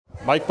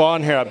Mike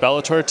Bohn here at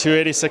Bellator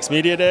 286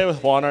 Media Day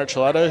with Juan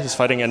Archuleta, who's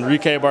fighting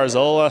Enrique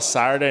Barzola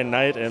Saturday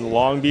night in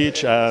Long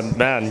Beach.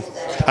 Man,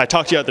 I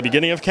talked to you at the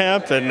beginning of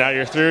camp, and now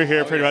you're through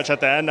here pretty much at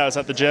the end. I was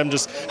at the gym.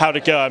 Just how'd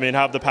it go? I mean,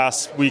 how have the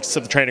past weeks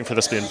of training for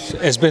this been?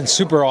 It's been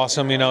super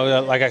awesome. You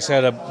know, like I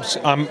said,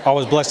 I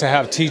was blessed to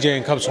have TJ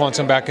and Cub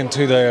Swanson back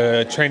into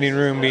the training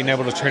room, being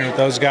able to train with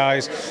those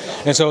guys.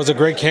 And so it was a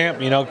great camp.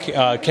 You know,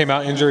 came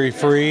out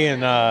injury-free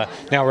and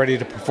now ready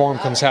to perform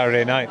come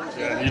Saturday night.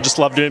 Yeah, you just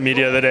love doing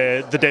media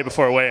the day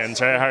before weigh-ins,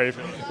 right? How are you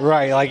feeling?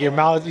 Right, like your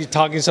mouth, you're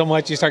talking so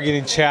much, you start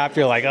getting chapped.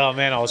 You're like, oh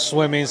man, I was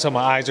swimming, so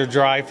my eyes are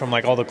dry from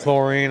like all the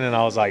chlorine, and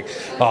I was like,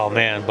 oh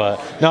man. But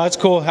no, it's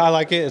cool. I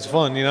like it. It's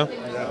fun, you know.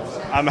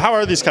 How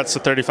are these cuts to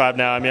 35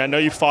 now? I mean, I know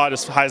you fought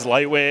as high as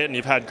lightweight and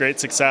you've had great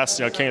success,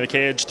 you know, King of the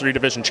Cage,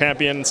 3-division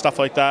champion and stuff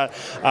like that.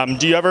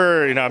 Do you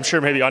ever, you know, I'm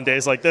sure maybe on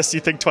days like this you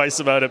think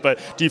twice about it, but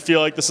do you feel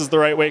like this is the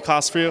right weight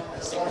class for you?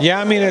 Yeah,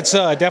 I mean, it's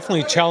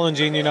definitely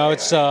challenging, you know,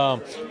 it's,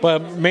 but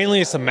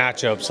mainly it's the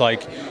matchups.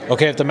 Like,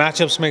 okay, if the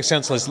matchups make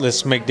sense,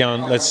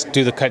 let's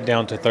do the cut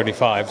down to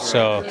 35.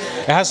 So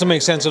it has to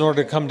make sense in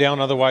order to come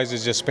down, otherwise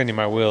it's just spinning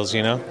my wheels,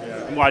 you know?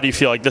 Why do you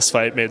feel like this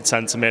fight made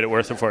sense and made it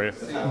worth it for you?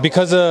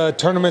 Because the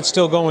tournament's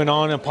still going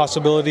on, a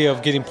possibility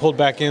of getting pulled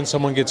back in,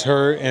 someone gets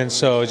hurt, and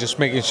so just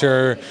making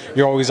sure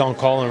you're always on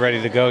call and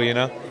ready to go, you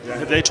know?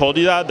 Have they told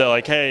you that? They're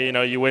like, hey, you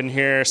know, you win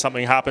here,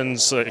 something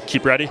happens,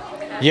 keep ready?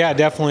 Yeah,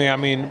 definitely. I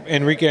mean,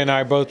 Enrique and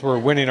I both were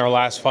winning our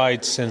last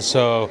fights, and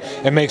so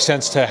it makes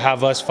sense to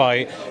have us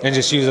fight and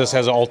just use us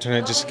as an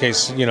alternate just in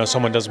case, you know,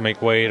 someone doesn't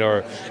make weight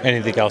or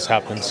anything else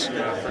happens.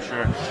 Yeah, for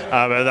sure.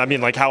 I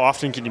mean, like, how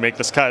often can you make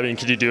this cut? I mean,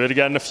 could you do it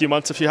again in a few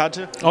months if you had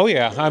to? Oh,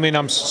 yeah. I mean,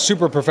 I'm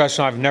super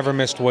professional. I've never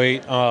missed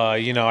weight.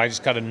 You know, I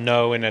just got to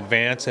know in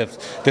advance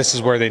if this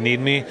is where they need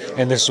me,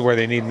 and this is where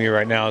they need me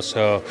right now.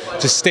 So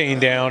just staying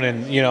down,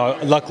 and, you know,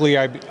 luckily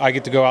I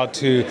get to go out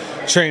to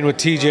train with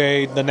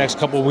TJ the next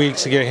couple of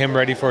weeks to get him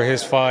ready for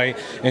his fight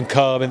and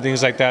Cub and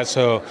things like that.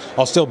 So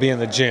I'll still be in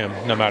the gym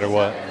no matter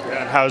what.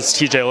 How's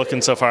TJ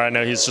looking so far? I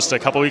know he's just a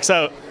couple weeks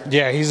out.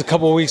 Yeah, he's a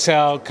couple weeks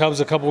out. Cub's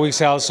a couple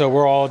weeks out. So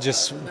we're all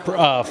just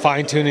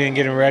fine-tuning and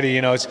getting ready.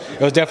 You know, it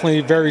was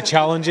definitely very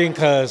challenging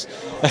because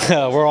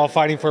we're all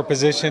fighting for a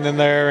position in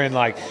there and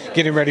like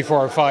getting ready for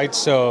our fights.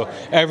 So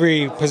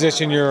every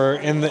position you're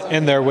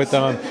in there with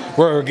them,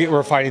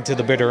 we're fighting to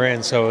the bitter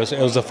end. So it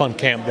was a fun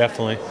camp,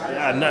 definitely.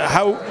 Yeah, and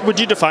how would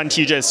you define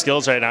TJ's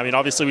skills right now? I mean,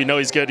 obviously we know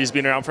he's good. He's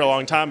been around for a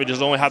long time. He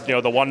just only had, you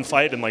know, the one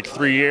fight in like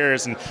 3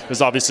 years, and it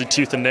was obviously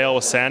tooth and nail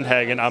with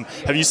Sandhagen.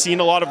 Have you seen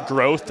a lot of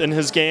growth in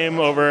his game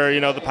over, you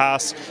know, the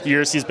past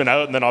years he's been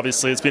out, and then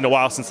obviously it's been a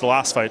while since the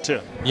last fight too?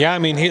 Yeah, I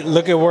mean,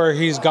 look at where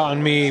he's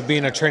gotten me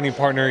being a training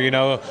partner, you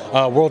know,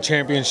 world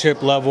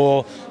championship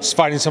level,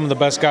 fighting some of the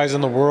best guys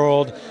in the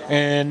world,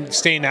 and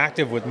staying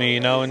active with me, you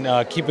know,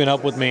 and keeping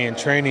up with me and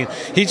training.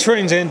 He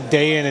trains in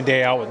and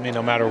day out with me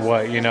no matter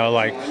what, you know,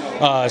 like,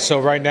 so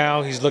right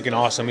now he's looking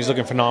awesome. He's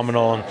looking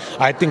phenomenal, and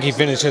I think he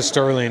finishes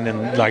Sterling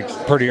in like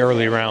pretty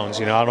early rounds,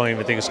 you know. I don't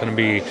even think it's going to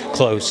be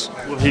close.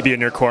 Will he be in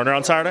your corner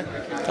on Saturday?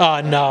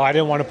 No, I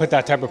didn't want to put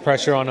that type of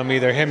pressure on him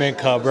either, him and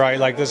Cub, right?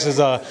 Like, this is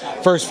a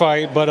first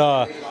fight,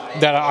 but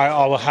that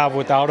I will have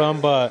without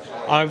him. But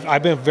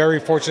I've been very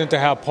fortunate to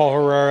have Paul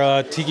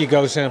Herrera, Tiki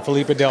Gosen, and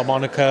Felipe Del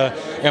Monica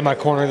in my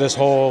corner this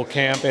whole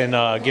camp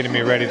and getting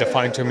me ready to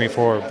fine-tune me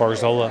for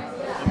Barzola.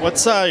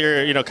 What's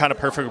your, you know, kind of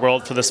perfect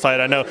world for this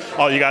fight? I know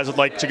all you guys would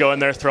like to go in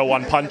there, throw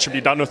one punch and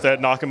be done with it,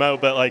 knock him out.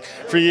 But like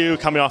for you,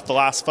 coming off the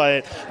last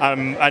fight,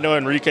 I know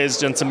Enrique's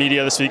done some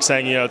media this week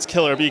saying, you know, it's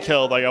kill or be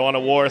killed. Like, I want a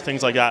war,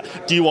 things like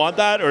that. Do you want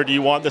that, or do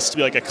you want this to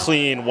be like a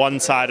clean,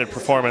 one-sided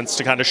performance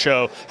to kind of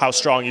show how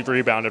strong you've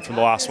rebounded from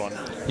the last one?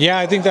 Yeah,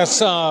 I think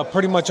that's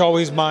pretty much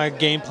always my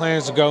game plan,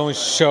 is to go and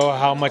show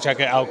how much I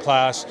can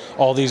outclass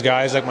all these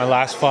guys. Like my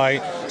last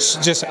fight,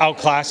 just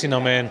outclassing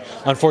them, and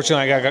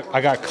unfortunately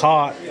I got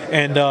caught.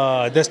 And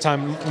this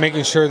time,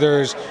 making sure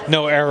there's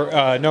no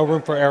error, no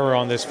room for error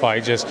on this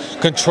fight. Just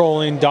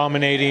controlling,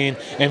 dominating,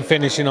 and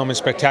finishing them in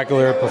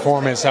spectacular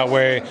performance. That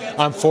way,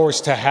 I'm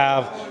forced to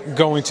have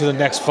going to the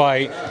next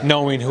fight,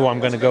 knowing who I'm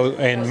going to go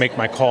and make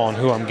my call on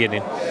who I'm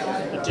getting.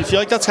 Do you feel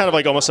like that's kind of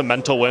like almost a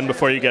mental win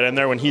before you get in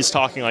there when he's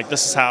talking like,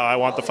 this is how I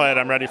want the fight,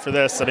 I'm ready for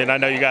this? I mean, I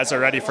know you guys are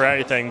ready for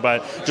anything,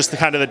 but just the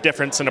kind of the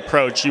difference in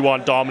approach. You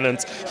want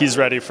dominance, he's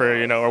ready for,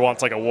 you know, or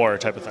wants like a war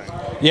type of thing.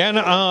 Yeah,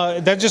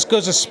 and that just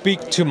goes to speak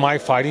to my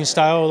fighting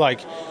style. Like,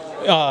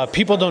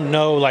 people don't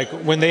know, like,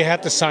 when they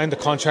have to sign the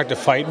contract to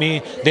fight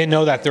me, they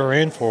know that they're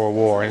in for a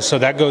war. And so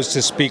that goes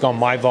to speak on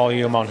my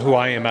volume, on who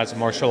I am as a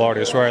martial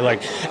artist, right?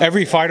 Like,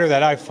 every fighter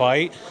that I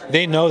fight,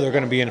 they know they're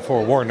going to be in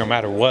for a war no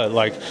matter what.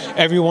 Like,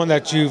 everyone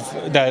that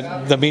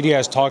the media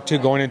has talked to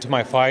going into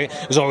my fight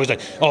is always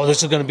like, oh,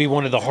 this is going to be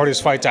one of the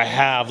hardest fights I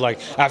have. Like,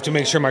 I have to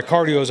make sure my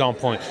cardio is on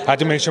point. I have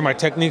to make sure my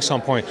technique's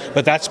on point.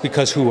 But that's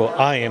because who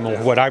I am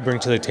and what I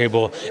bring to the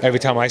table every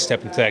time I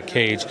step into that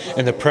cage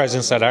and the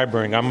presence that I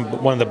bring.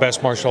 I'm one of the best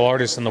best martial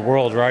artists in the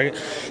world, right?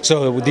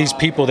 So these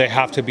people, they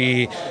have to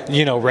be,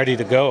 you know, ready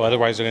to go.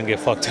 Otherwise, they're gonna get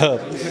fucked up.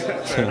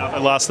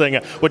 Last thing,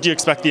 what do you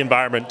expect the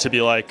environment to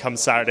be like come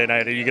Saturday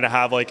night? Are you going to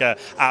have like a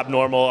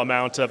abnormal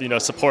amount of, you know,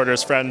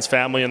 supporters, friends,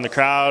 family in the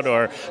crowd,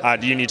 or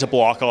do you need to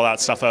block all that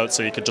stuff out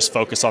so you could just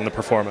focus on the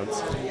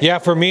performance? Yeah,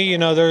 for me, you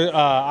know,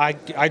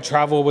 I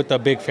travel with a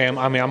big fam.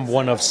 I mean, I'm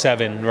one of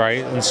 7,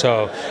 right? And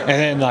so, and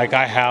then like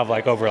I have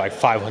like over like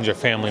 500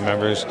 family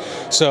members.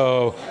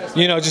 So,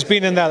 you know, just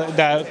being in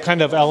that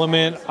kind of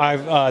element,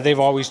 they've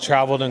always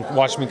traveled and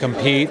watched me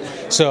compete.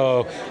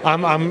 So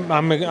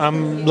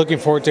I'm looking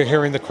forward to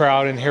hearing the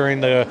crowd and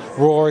hearing the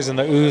roars and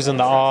the oohs and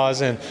the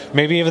ahs and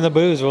maybe even the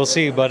boos. We'll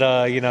see.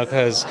 But you know,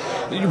 because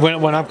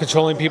when I'm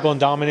controlling people and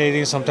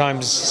dominating,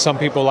 sometimes some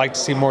people like to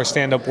see more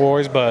stand-up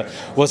wars. But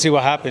we'll see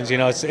what happens. You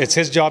know, it's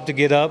his job to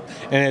get up,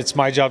 and it's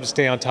my job to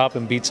stay on top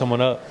and beat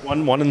someone up.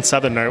 1 and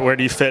 7. Where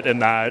do you fit in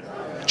that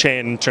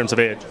chain in terms of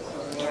age?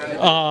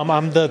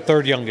 I'm the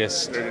third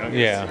youngest.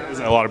 Yeah. Is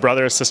there a lot of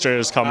brothers,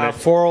 sisters coming?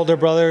 4 older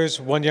brothers,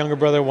 1 younger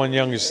brother, 1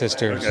 younger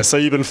sister. Okay, so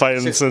you've been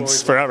fighting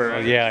since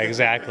forever. Yeah,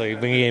 exactly.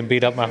 Been getting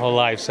beat up my whole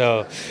life.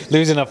 So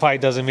losing a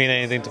fight doesn't mean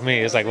anything to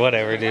me. It's like,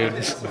 whatever, dude.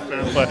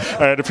 All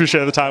right,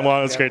 appreciate the time,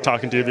 Juan. It's great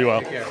talking to you. Be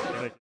well.